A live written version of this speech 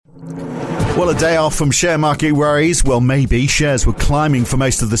Well, a day off from share market worries. Well, maybe. Shares were climbing for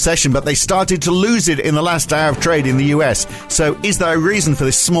most of the session, but they started to lose it in the last hour of trade in the US. So is there a reason for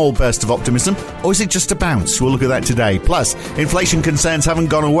this small burst of optimism, or is it just a bounce? We'll look at that today. Plus, inflation concerns haven't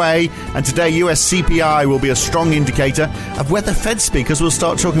gone away, and today US CPI will be a strong indicator of whether Fed speakers will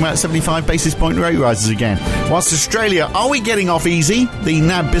start talking about 75 basis point rate rises again. Whilst Australia, are we getting off easy? The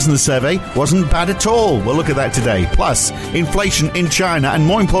NAB business survey wasn't bad at all. We'll look at that today. Plus, inflation in China, and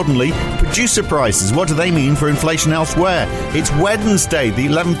more importantly, producer prices. What do they mean for inflation elsewhere? It's Wednesday, the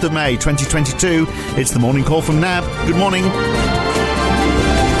 11th of May, 2022. It's the morning call from NAB. Good morning.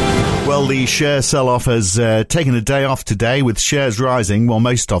 Well, the share sell-off has taken a day off today, with shares rising, well,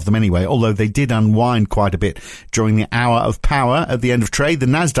 most of them anyway, although they did unwind quite a bit during the hour of power at the end of trade. The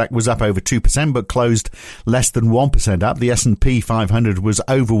Nasdaq was up over 2%, but closed less than 1% up. The S&P 500 was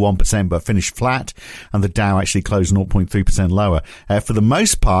over 1%, but finished flat, and the Dow actually closed 0.3% lower. For the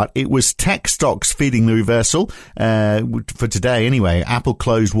most part, it was tech stocks feeding the reversal for today anyway. Apple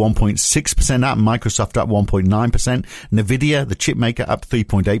closed 1.6% up, Microsoft up 1.9%, Nvidia, the chip maker, up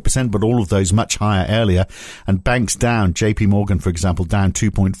 3.8%, but all of those much higher earlier, and banks down. JP Morgan, for example, down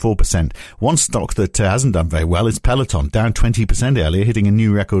 2.4%. One stock that hasn't done very well is Peloton, down 20% earlier, hitting a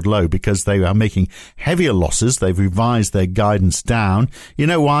new record low because they are making heavier losses. They've revised their guidance down. You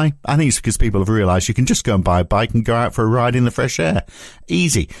know why? I think it's because people have realised you can just go and buy a bike and go out for a ride in the fresh air.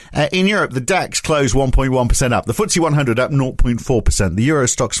 Easy. In Europe, the DAX closed 1.1% up. The FTSE 100 up 0.4%. The Euro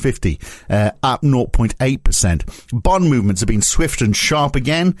Stoxx 50 up 0.8%. Bond movements have been swift and sharp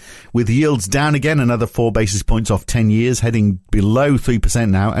again, with yields down again, another 4 basis points off 10 years, heading below 3%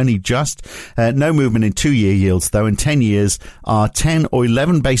 now, only just. No movement in 2-year yields, though, and 10 years are 10 or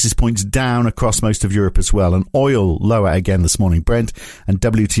 11 basis points down across most of Europe as well. And oil lower again this morning. Brent and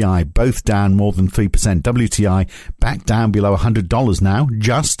WTI both down more than 3%. WTI back down below $100 now,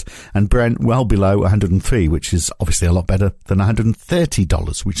 just, and Brent well below 103, which is obviously a lot better than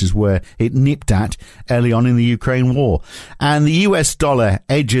 $130, which is where it nipped at early on in the Ukraine war. And the US dollar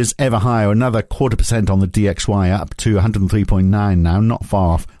edges ever higher, another 0.25% on the DXY, up to 103.9 now, not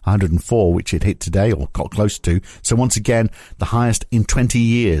far off 104, which it hit today, or got close to. So once again, the highest in 20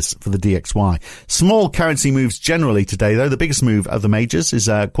 years for the DXY. Small currency moves generally today, though. The biggest move of the majors is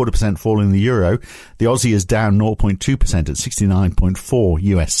a 0.25% fall in the euro. The Aussie is down 0.2% at 69.4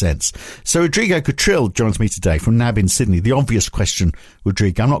 US cents. So Rodrigo Catril joins me today from NAB in Sydney. The obvious question,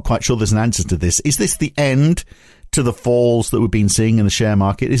 Rodrigo, I'm not quite sure there's an answer to this. Is this the end to the falls that we've been seeing in the share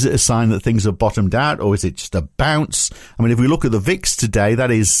market? Is it a sign that things have bottomed out, or is it just a bounce? I mean, if we look at the VIX today,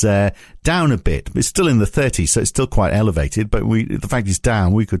 that is down a bit. It's still in the 30s, so it's still quite elevated, but the fact it's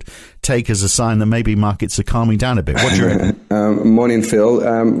down, we could take as a sign that maybe markets are calming down a bit. What do you reckon? Morning, Phil.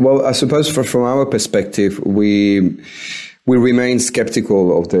 Well, I suppose from our perspective, we remain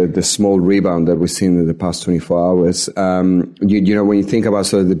skeptical of the small rebound that we've seen in the past 24 hours. You know, when you think about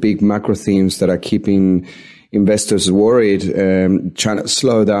sort of the big macro themes that are keeping investors worried, China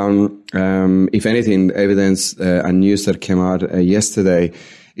slowdown, if anything, evidence and news that came out yesterday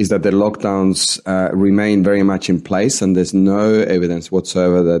is that the lockdowns remain very much in place, and there's no evidence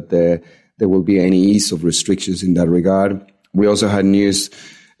whatsoever that there will be any ease of restrictions in that regard. We also had news,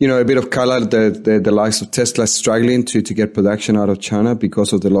 you know, a bit of color, the likes of Tesla struggling to get production out of China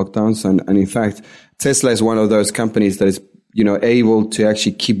because of the lockdowns. And in fact, Tesla is one of those companies that is, you know, able to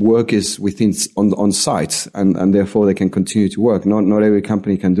actually keep workers within on site, and therefore they can continue to work. Not every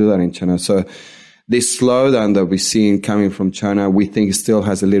company can do that in China. So this slowdown that we're seeing coming from China, we think still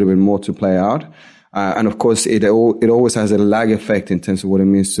has a little bit more to play out. And of course, it always has a lag effect in terms of what it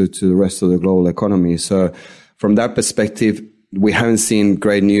means to the rest of the global economy. So from that perspective, we haven't seen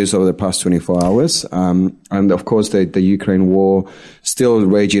great news over the past 24 hours. And of course, the Ukraine war still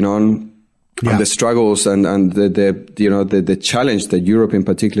raging on. Yeah. And the struggles and the challenge that Europe in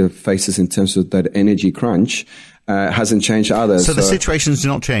particular faces in terms of that energy crunch hasn't changed either. So the situation's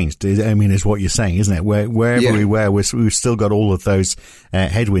not changed, I mean, is what you're saying, isn't it? Wherever we were, we've still got all of those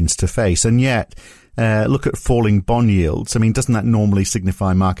headwinds to face. And yet, look at falling bond yields. I mean, doesn't that normally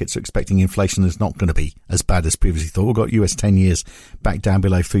signify markets are expecting inflation is not going to be as bad as previously thought? We've got US 10 years back down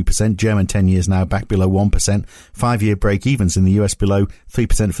below 3%, German 10 years now back below 1%, 5-year break-evens in the US below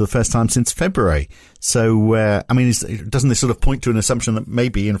 3% for the first time since February. So, I mean, doesn't this sort of point to an assumption that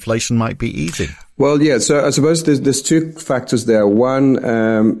maybe inflation might be easing? Well, yeah. So I suppose there's two factors there. One,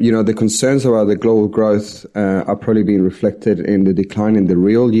 the concerns about the global growth are probably being reflected in the decline in the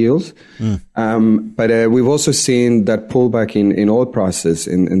real yields. But we've also seen that pullback in oil prices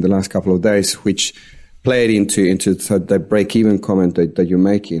in the last couple of days, which played into the break-even comment that you're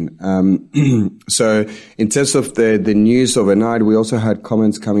making. So in terms of the news overnight, we also had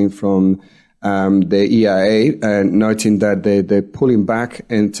comments coming from the EIA, noting that they're pulling back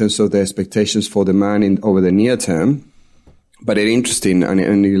in terms of the expectations for demand over the near term. But it's interesting, and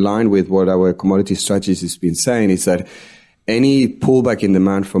in line with what our commodity strategist has been saying, is that any pullback in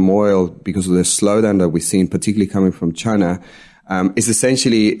demand from oil because of the slowdown that we've seen, particularly coming from China, is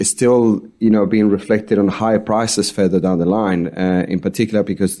essentially still, being reflected on higher prices further down the line, in particular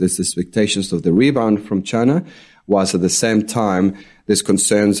because there's expectations of the rebound from China, whilst at the same time there's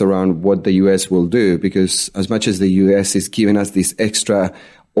concerns around what the US will do, because as much as the US is giving us this extra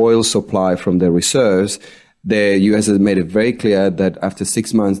oil supply from their reserves, the US has made it very clear that after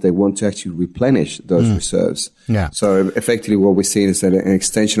 6 months, they want to actually replenish those reserves. Yeah. So effectively what we're seeing is that an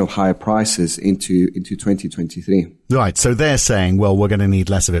extension of higher prices into 2023. Right. So they're saying, well, we're going to need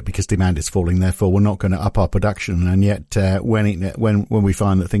less of it because demand is falling. Therefore, we're not going to up our production. And yet, when we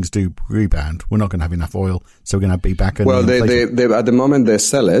find that things do rebound, we're not going to have enough oil. So we're going to be back. Well, they at the moment they're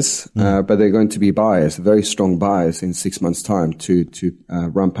sellers, but they're going to be buyers, very strong buyers in 6 months' time to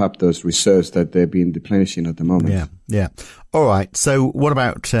ramp up those reserves that they're being replenishing at the moment. Yeah. All right. So what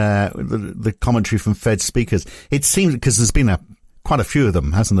about the commentary from Fed speakers? It seems, because there's been quite a few of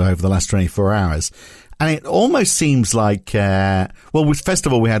them, hasn't there, over the last 24 hours? And it almost seems like, first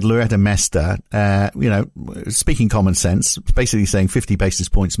of all, we had Loretta Mester, speaking common sense, basically saying 50 basis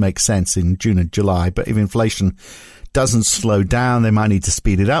points makes sense in June and July. But if inflation doesn't slow down, they might need to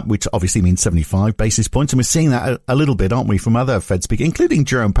speed it up, which obviously means 75 basis points. And we're seeing that a little bit, aren't we, from other Fed speakers, including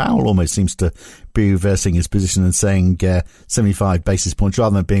Jerome Powell almost seems to be reversing his position and saying 75 basis points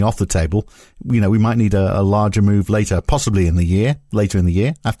rather than being off the table. We might need a larger move later in the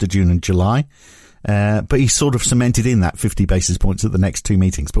year, after June and July. But he sort of cemented in that 50 basis points at the next two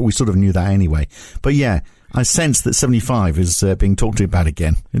meetings, but we sort of knew that anyway. But yeah, I sense that 75 is being talked about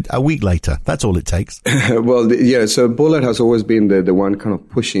again a week later. That's all it takes. Well, yeah. So Bullard has always been the one kind of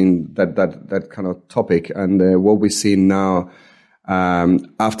pushing that kind of topic, and what we're seeing now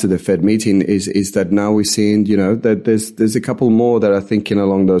after the Fed meeting is that now we're seeing that there's a couple more that are thinking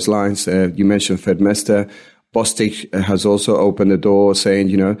along those lines. You mentioned Fed Mester. Bostic has also opened the door,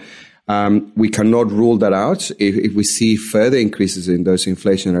 saying we cannot rule that out. If we see further increases in those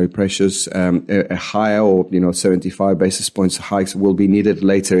inflationary pressures, a higher or 75 basis points hikes will be needed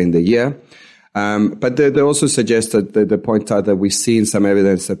later in the year. But they also suggest that they point out that we've seen some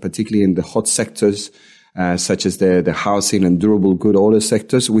evidence that particularly in the hot sectors, such as the housing and durable good order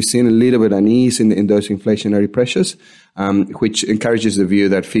sectors, we've seen a little bit unease in those inflationary pressures, which encourages the view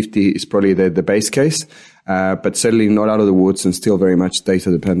that 50 is probably the base case. But certainly not out of the woods and still very much data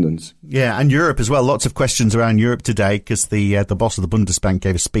dependent. Yeah, and Europe as well. Lots of questions around Europe today because the boss of the Bundesbank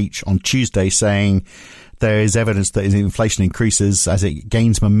gave a speech on Tuesday saying there is evidence that as inflation increases, as it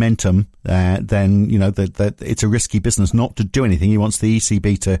gains momentum, then that it's a risky business not to do anything. He wants the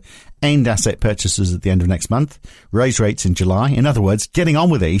ECB to end asset purchases at the end of next month, raise rates in July. In other words, getting on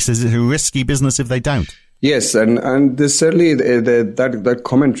with it. He says it's a risky business if they don't. Yes, and there's certainly that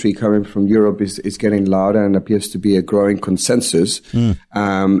commentary coming from Europe is getting louder and appears to be a growing consensus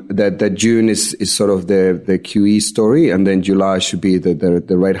that June is sort of the QE story, and then July should be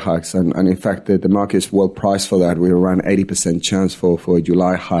the rate hikes. And in fact, the market is well priced for that. We're around 80% chance for a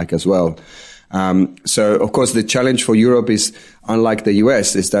July hike as well. So of course the challenge for Europe is, unlike the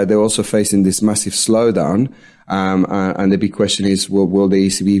US, is that they're also facing this massive slowdown. And the big question is, will the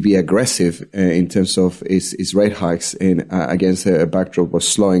ECB be aggressive in terms of its rate hikes against a backdrop of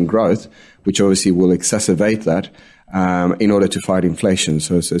slowing growth, which obviously will exacerbate that in order to fight inflation.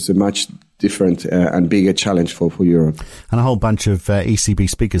 So it's a much different and bigger challenge for Europe. And a whole bunch of ECB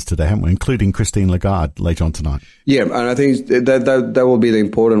speakers today, haven't we, including Christine Lagarde later on tonight. Yeah, and I think that will be the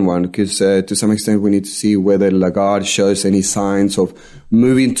important one because to some extent we need to see whether Lagarde shows any signs of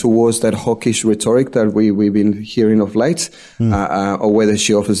moving towards that hawkish rhetoric that we've been hearing of late, or whether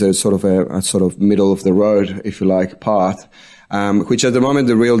she offers a sort of middle of the road, if you like, path. Which at the moment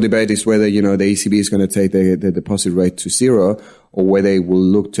the real debate is whether, the ECB is going to take the deposit rate to zero or whether it will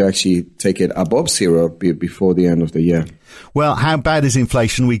look to actually take it above zero before the end of the year. Well, how bad is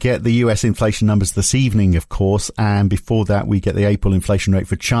inflation? We get the US inflation numbers this evening, of course, and before that we get the April inflation rate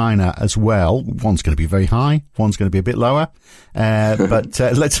for China as well. One's going to be very high, one's going to be a bit lower. But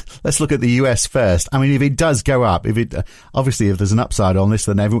let's look at the US first. I mean, if it does go up, if there's an upside on this,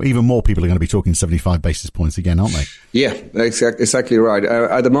 then even more people are going to be talking 75 basis points again, aren't they? Yeah, exactly right.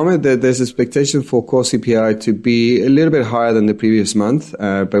 At the moment, there's expectation for core CPI to be a little bit higher than the previous month.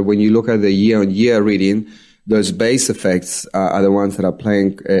 But when you look at the year-on-year reading, those base effects are the ones that are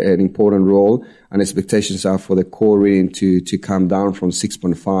playing an important role, and expectations are for the core reading to come down from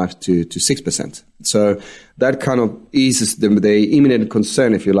 6.5 to 6%. So that kind of eases the imminent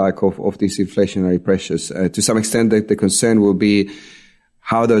concern, if you like, of these inflationary pressures. To some extent, the concern will be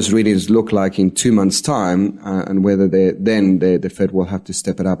how those readings look like in 2 months' time, and whether the Fed will have to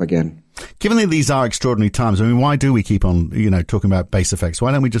step it up again. Given that these are extraordinary times, I mean, why do we keep on, talking about base effects?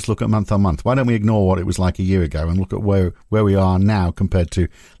 Why don't we just look at month on month? Why don't we ignore what it was like a year ago and look at where we are now compared to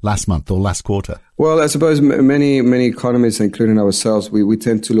last month or last quarter? Well, I suppose many economists, including ourselves, we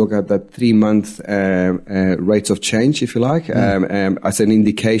tend to look at that 3-month rates of change, if you like, as an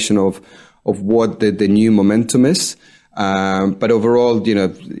indication of what the new momentum is. But overall,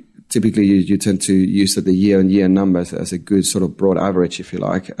 typically you tend to use the year-on-year numbers as a good sort of broad average, if you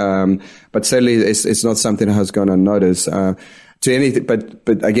like. But certainly it's not something that has gone unnoticed.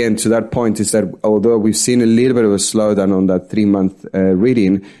 But again, to that point is that although we've seen a little bit of a slowdown on that 3-month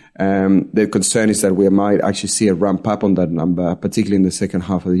reading, the concern is that we might actually see a ramp up on that number, particularly in the second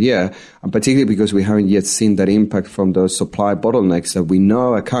half of the year, and particularly because we haven't yet seen that impact from those supply bottlenecks that we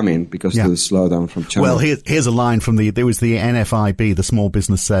know are coming because of the slowdown from China. Well, here's a line from there was the NFIB, the Small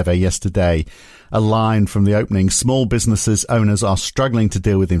Business Survey yesterday. A line from the opening: small businesses owners are struggling to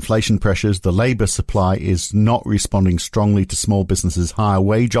deal with inflation pressures. The labour supply is not responding strongly to small businesses' higher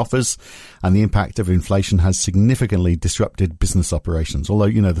wage offers, and the impact of inflation has significantly disrupted business operations. Although,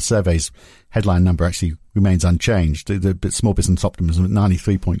 the survey's headline number actually remains unchanged. The small business optimism at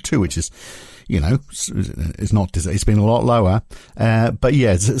 93.2, which is, it's been a lot lower. But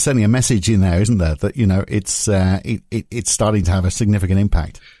yeah, it's certainly a message in there, isn't there? That, it's starting to have a significant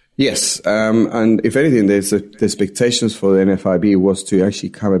impact. Yes, and if anything, the expectations for the NFIB was to actually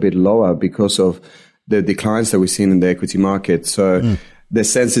come a bit lower because of the declines that we've seen in the equity market. So the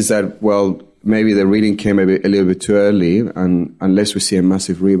sense is that, well, maybe the reading came a little bit too early, and unless we see a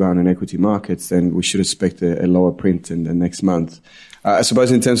massive rebound in equity markets, then we should expect a lower print in the next month. I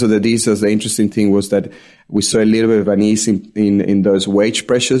suppose in terms of the details, the interesting thing was that we saw a little bit of an ease in those wage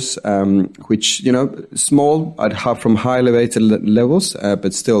pressures, which, small from high elevated levels,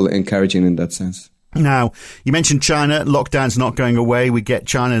 but still encouraging in that sense. Now, you mentioned China. Lockdown's not going away. We get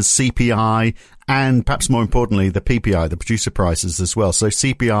China's CPI and, perhaps more importantly, the PPI, the producer prices as well. So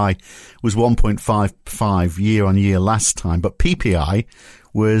CPI was 1.55 year on year last time, but PPI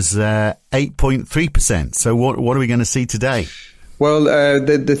was 8.3%. So what are we going to see today? Well,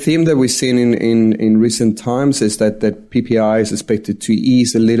 the theme that we've seen in recent times is that PPI is expected to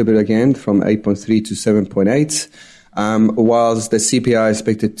ease a little bit again from 8.3 to 7.8, whilst the CPI is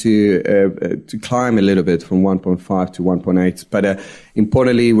expected to climb a little bit from 1.5 to 1.8. But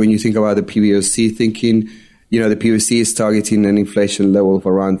importantly, when you think about the PBOC thinking, the PBOC is targeting an inflation level of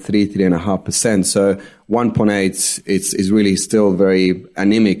around 3.5%. So 1.8 is really still very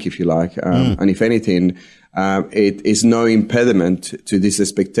anemic, if you like. And if anything, it is no impediment to these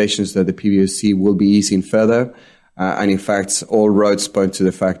expectations that the PBOC will be easing further. And in fact, all roads point to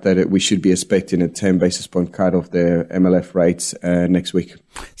the fact that we should be expecting a 10 basis point cut of the MLF rates next week.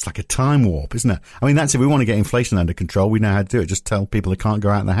 It's like a time warp, isn't it? I mean, that's if we want to get inflation under control, we know how to do it. Just tell people they can't go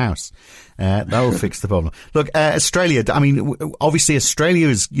out of the house. That'll fix the problem. Look, Australia, I mean, obviously Australia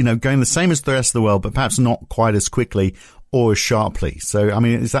is, going the same as the rest of the world, but perhaps not quite as quickly or as sharply. So, I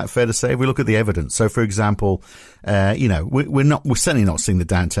mean, is that fair to say? If we look at the evidence. So, for example, we're certainly not seeing the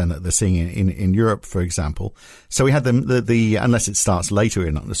downturn that they're seeing in Europe, for example. So we had the unless it starts later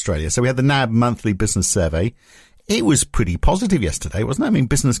in Australia. So we had the NAB monthly business survey. It was pretty positive yesterday, wasn't it? I mean,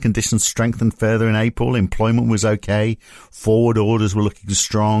 business conditions strengthened further in April. Employment was okay. Forward orders were looking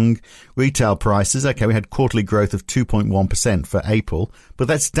strong. Retail prices, okay, we had quarterly growth of 2.1% for April, but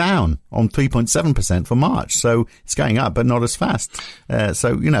that's down on 3.7% for March. So it's going up, but not as fast. There's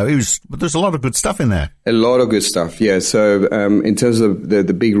a lot of good stuff in there. A lot of good stuff, yeah. So in terms of the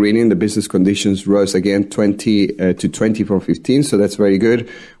big reading, the business conditions rose again 20 to 20 from 15. So that's very good.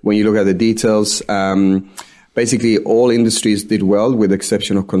 When you look at the details, basically, all industries did well, with the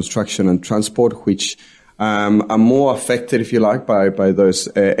exception of construction and transport, which are more affected, if you like, by those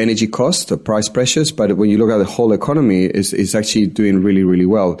energy costs or price pressures. But when you look at the whole economy, is actually doing really, really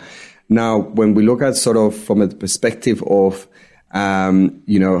well. Now, when we look at sort of from a perspective of,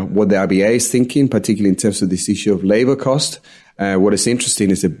 what the RBA is thinking, particularly in terms of this issue of labor cost, what is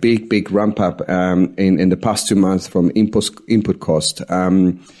interesting is a big ramp up in the past 2 months from input cost,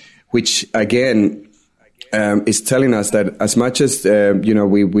 which again, is telling us that as much as, we're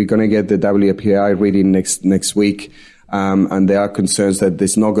going to get the WPI reading next week, and there are concerns that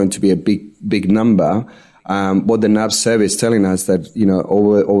there's not going to be a big number, What the NAB survey is telling us that,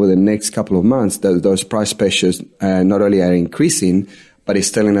 over the next couple of months, that those price pressures not only are increasing, but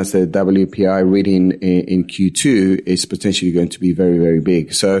it's telling us that WPI reading in Q2 is potentially going to be very, very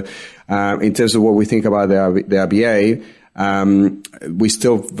big. So, in terms of what we think about the RBA, we're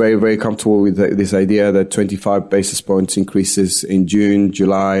still very, very comfortable with this idea that 25 basis points increases in June,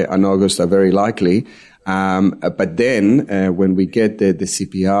 July, and August are very likely. But then, when we get the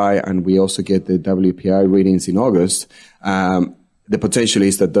CPI and we also get the WPI readings in August, the potential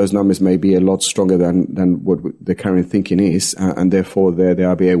is that those numbers may be a lot stronger than what the current thinking is, and therefore the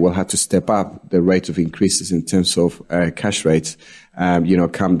RBA will have to step up the rate of increases in terms of cash rates,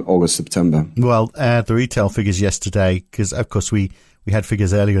 come August, September. Well, the retail figures yesterday, because of course we had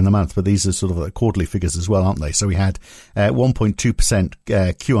figures earlier in the month, but these are sort of the quarterly figures as well, aren't they? So we had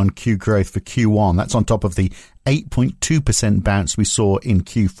 1.2% Q-on-Q growth for Q1. That's on top of the 8.2% bounce we saw in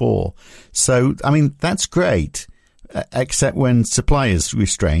Q4. So, I mean, that's great. Except when supply is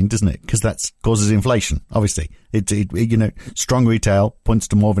restrained, doesn't it? Because that causes inflation, obviously. Strong retail points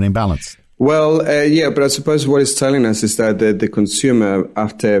to more of an imbalance. Well, but I suppose what it's telling us is that the consumer,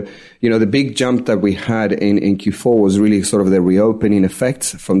 after, the big jump that we had in Q4 was really sort of the reopening effect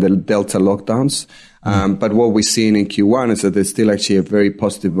from the Delta lockdowns. But what we're seeing in Q1 is that there's still actually a very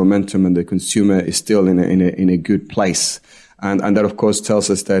positive momentum and the consumer is still in a good place. And that, of course,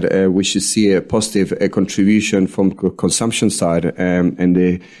 tells us that we should see a positive contribution from consumption side in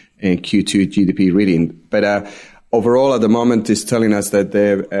Q2 GDP reading. But overall, at the moment, it's telling us that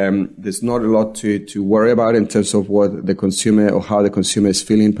there's not a lot to worry about in terms of what the consumer or how the consumer is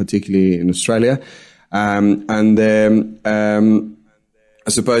feeling, particularly in Australia. I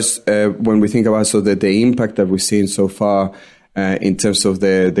suppose when we think about the impact that we've seen so far, in terms of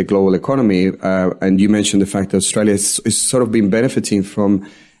the global economy, and you mentioned the fact that Australia is sort of been benefiting from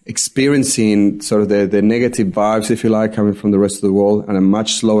experiencing sort of the negative vibes, if you like, coming from the rest of the world at a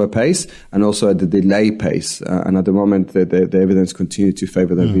much slower pace and also at the delay pace. And at the moment, the evidence continues to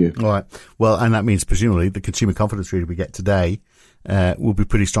favour that view. All right. Well, and that means presumably the consumer confidence reading we get today will be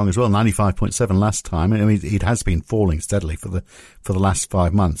pretty strong as well. 95.7 last time. I mean, it has been falling steadily for the last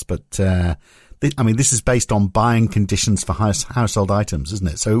 5 months, but this is based on buying conditions for household items, isn't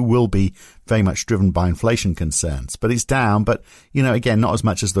it? So it will be very much driven by inflation concerns. But it's down, but, again, not as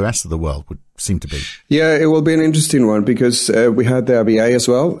much as the rest of the world would seem to be. Yeah, it will be an interesting one because we had the RBA as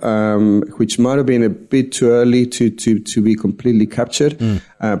well, which might have been a bit too early to be completely captured.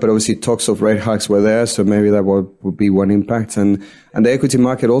 But obviously talks of rate hikes were there, so maybe that would be one impact. And the equity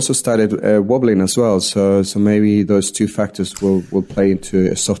market also started wobbling as well. So maybe those two factors will play into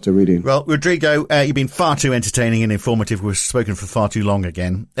a softer reading. Well, Rodrigo, you've been far too entertaining and informative. We've spoken for far too long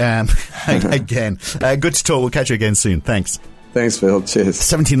again. Good to talk. We'll catch you again soon. Thanks. Thanks, Phil. Cheers.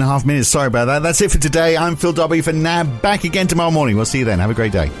 17.5 minutes. Sorry about that. That's it for today. I'm Phil Dobbie for NAB. Back again tomorrow morning. We'll see you then. Have a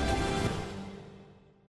great day.